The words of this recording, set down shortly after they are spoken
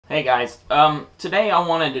Hey guys, today I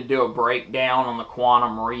wanted to do a breakdown on the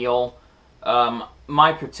Quantum reel.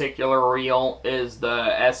 My particular reel is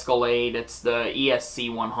the Escalade. It's the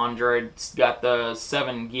ESC 100. It's got the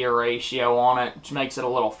 7 gear ratio on it, which makes it a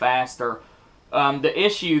little faster. The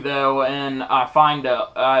issue though, and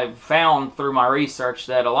I've found through my research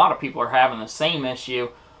that a lot of people are having the same issue,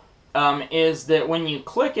 is that when you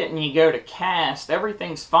click it and you go to cast,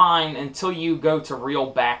 everything's fine until you go to reel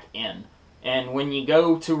back in. And when you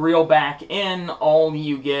go to reel back in, all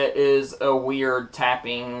you get is a weird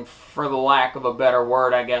tapping, for the lack of a better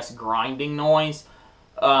word, I guess, grinding noise.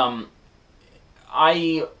 I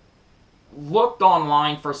looked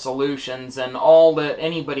online for solutions, and all that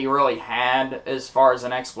anybody really had as far as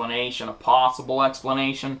an explanation, a possible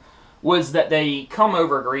explanation, was that they come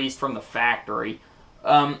over greased from the factory.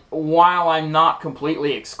 While I'm not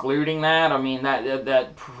completely excluding that, I mean,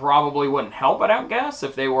 that probably wouldn't help it, I guess,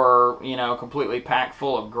 if they were, completely packed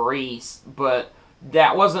full of grease, but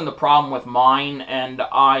that wasn't the problem with mine, and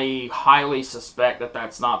I highly suspect that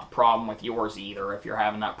that's not the problem with yours either, if you're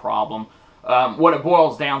having that problem. What it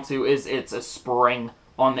boils down to is it's a spring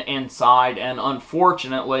on the inside, and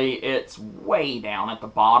unfortunately, it's way down at the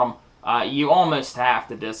bottom. You almost have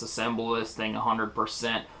to disassemble this thing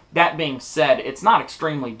 100%. That being said, it's not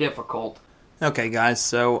extremely difficult. Okay guys,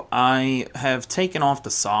 so I have taken off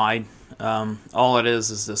the side. All it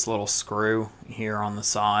is this little screw here on the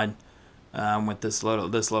side with this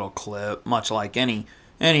little clip, much like any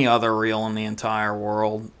other reel in the entire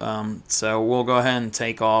world. So we'll go ahead and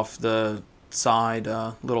take off the side,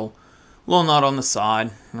 little nut on the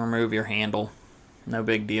side, remove your handle. No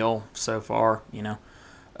big deal so far,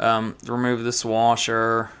 remove this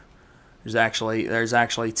washer. There's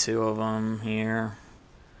actually two of them here.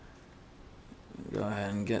 Go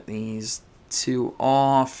ahead and get these two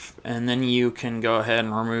off, and then you can go ahead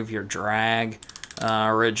and remove your drag.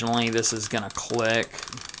 Originally, this is gonna click,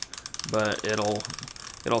 but it'll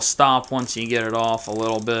stop once you get it off a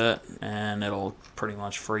little bit, and it'll pretty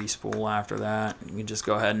much free spool after that. You can just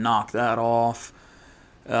go ahead and knock that off.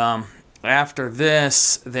 After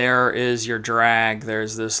this, there is your drag.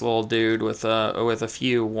 There's this little dude with a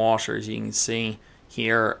few washers you can see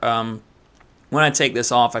here. When I take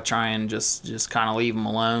this off, I try and just kind of leave them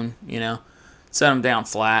alone, set them down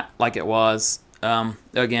flat like it was.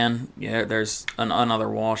 Again, yeah, there's another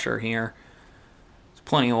washer here. There's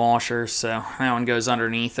plenty of washers, so that one goes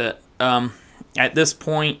underneath it. At this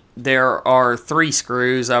point, there are 3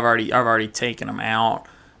 screws. I've already taken them out.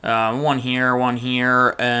 One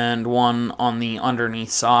here, and one on the underneath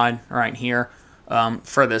side right here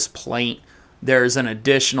for this plate. There's an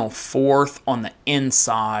additional 4th on the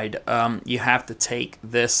inside. You have to take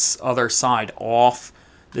this other side off.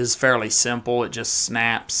 This is fairly simple. It just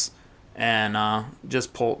snaps and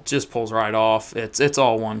just pulls right off. It's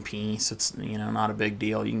all one piece. It's not a big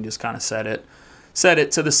deal. You can just kind of set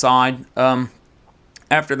it to the side.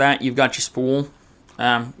 After that, you've got your spool.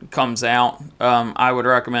 Comes out. I would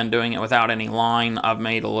recommend doing it without any line. I've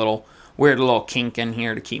made a weird little kink in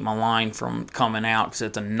here to keep my line from coming out, because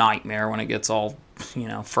it's a nightmare when it gets all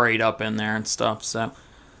frayed up in there and stuff. So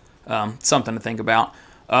something to think about.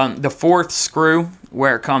 The 4th screw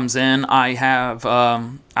where it comes in, I have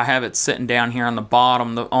it sitting down here on the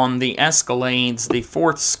bottom. On the Escalades, the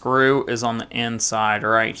 4th screw is on the inside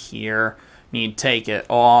right here. You take it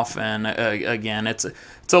off, and again, it's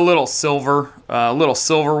a little silver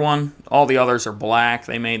one. All the others are black.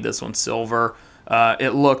 They made this one silver.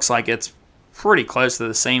 It looks like it's pretty close to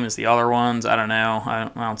the same as the other ones. I don't know.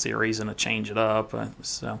 I don't see a reason to change it up.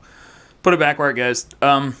 So put it back where it goes.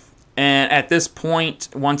 And at this point,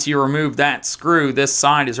 once you remove that screw, this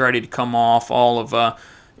side is ready to come off. All of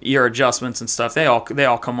your adjustments and stuff, they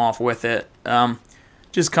all come off with it.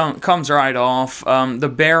 Just comes right off.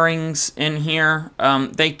 The bearings in here,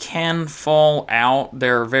 they can fall out.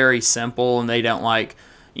 They're very simple, and they don't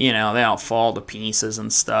they don't fall to pieces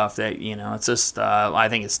and stuff. It's just, I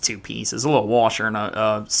think it's 2 pieces, a little washer and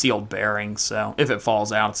a sealed bearing. So if it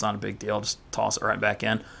falls out, it's not a big deal. Just toss it right back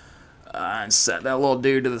in. And set that little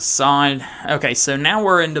dude to the side. Okay, so now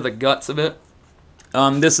we're into the guts of it.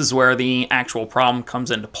 This is where the actual problem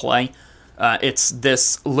comes into play. It's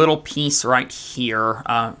this little piece right here.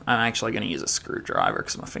 I'm actually going to use a screwdriver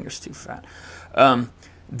because my finger's too fat.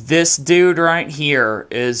 This dude right here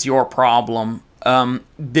is your problem.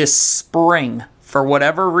 This spring, for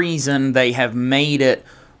whatever reason, they have made it,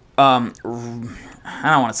 I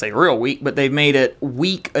don't want to say real weak, but they've made it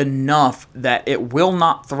weak enough that it will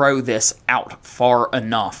not throw this out far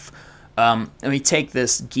enough. Let me take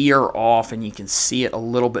this gear off, and you can see it a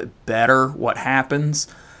little bit better, what happens.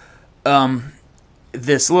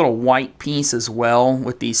 this little white piece as well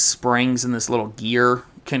with these springs and this little gear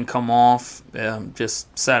can come off.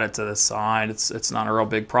 Just set it to the side. It's not a real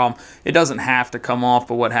big problem. It doesn't have to come off,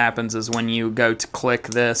 but what happens is when you go to click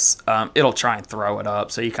this, it'll try and throw it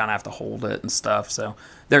up, so you kind of have to hold it and stuff. So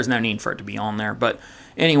there's no need for it to be on there. But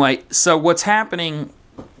anyway, so what's happening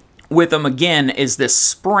with them again is this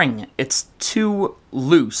spring. It's too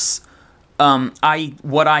loose.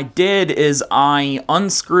 What I did is I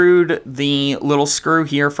unscrewed the little screw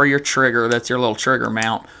here for your trigger. That's your little trigger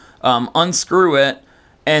mount. Unscrew it,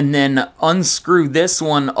 and then unscrew this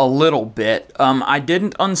one a little bit. I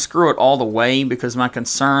didn't unscrew it all the way because my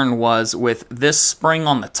concern was with this spring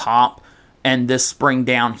on the top and this spring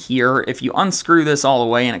down here. If you unscrew this all the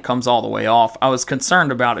way and it comes all the way off, I was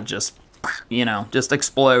concerned about it just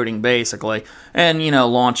exploding basically, and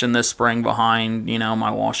launching this spring behind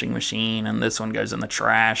my washing machine, and this one goes in the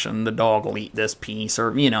trash and the dog will eat this piece,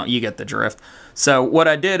 or you get the drift. So what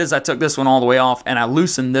I did is I took this one all the way off and I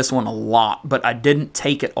loosened this one a lot, but I didn't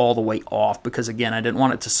take it all the way off because again I didn't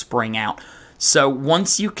want it to spring out. So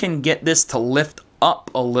once you can get this to lift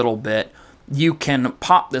up a little bit, you can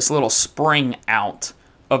pop this little spring out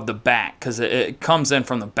of the back, because it comes in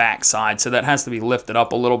from the back side, so that has to be lifted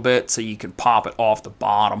up a little bit so you can pop it off the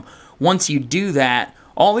bottom. Once you do that,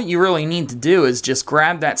 all that you really need to do is just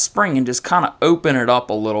grab that spring and just kind of open it up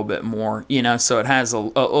a little bit more, so it has a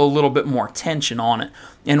little bit more tension on it.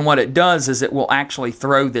 And what it does is it will actually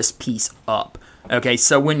throw this piece up. Okay,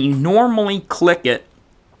 so when you normally click it,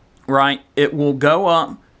 right, it will go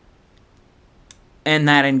up and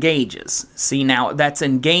that engages. See, now that's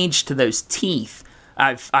engaged to those teeth.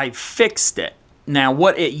 I've fixed it. Now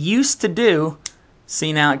what it used to do,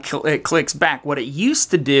 see now it clicks back. What it used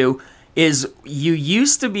to do is you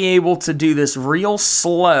used to be able to do this real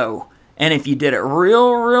slow, and if you did it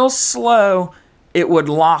real slow, it would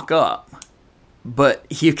lock up. But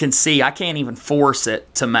you can see I can't even force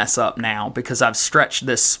it to mess up now because I've stretched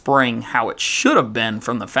this spring how it should have been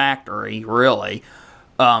from the factory, really.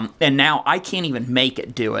 And now I can't even make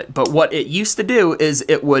it do it. But what it used to do is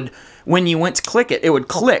it would, when you went to click it, it would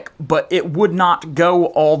click, but it would not go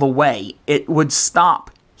all the way. It would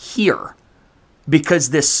stop here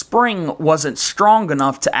because this spring wasn't strong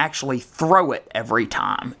enough to actually throw it every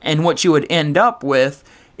time. And what you would end up with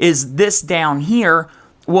is this down here.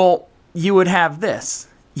 Well, you would have this.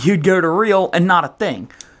 You'd go to reel and not a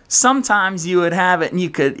thing. Sometimes you would have it and you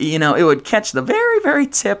could, it would catch the very, very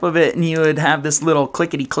tip of it and you would have this little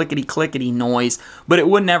clickety noise, but it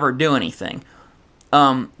would never do anything.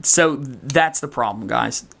 So that's the problem,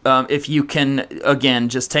 guys. If you can, again,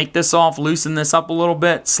 just take this off, loosen this up a little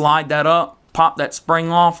bit, slide that up, pop that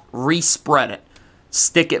spring off, re-spread it,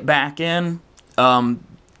 stick it back in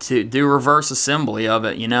to do reverse assembly of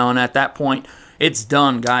it, and at that point, it's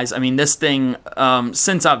done, guys. I mean, this thing,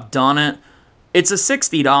 since I've done it, it's a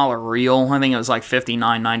 $60 reel. I think it was like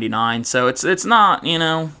 $59.99. So it's not,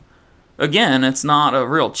 again, it's not a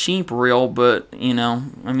real cheap reel, but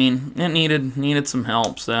I mean, it needed some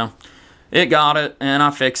help. So it got it, and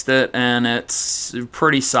I fixed it, and it's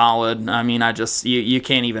pretty solid. I mean, you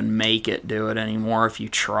can't even make it do it anymore if you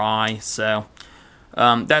try. So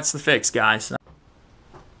that's the fix, guys.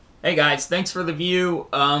 Hey guys, thanks for the view.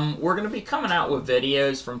 We're going to be coming out with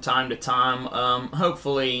videos from time to time,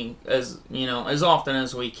 hopefully as often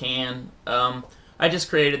as we can. I just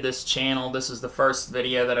created this channel. This is the first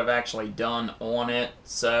video that I've actually done on it,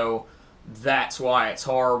 so that's why it's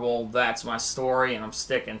horrible. That's my story, and I'm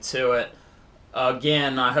sticking to it.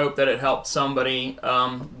 Again, I hope that it helped somebody.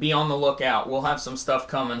 Be on the lookout. We'll have some stuff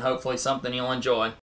coming, hopefully something you'll enjoy.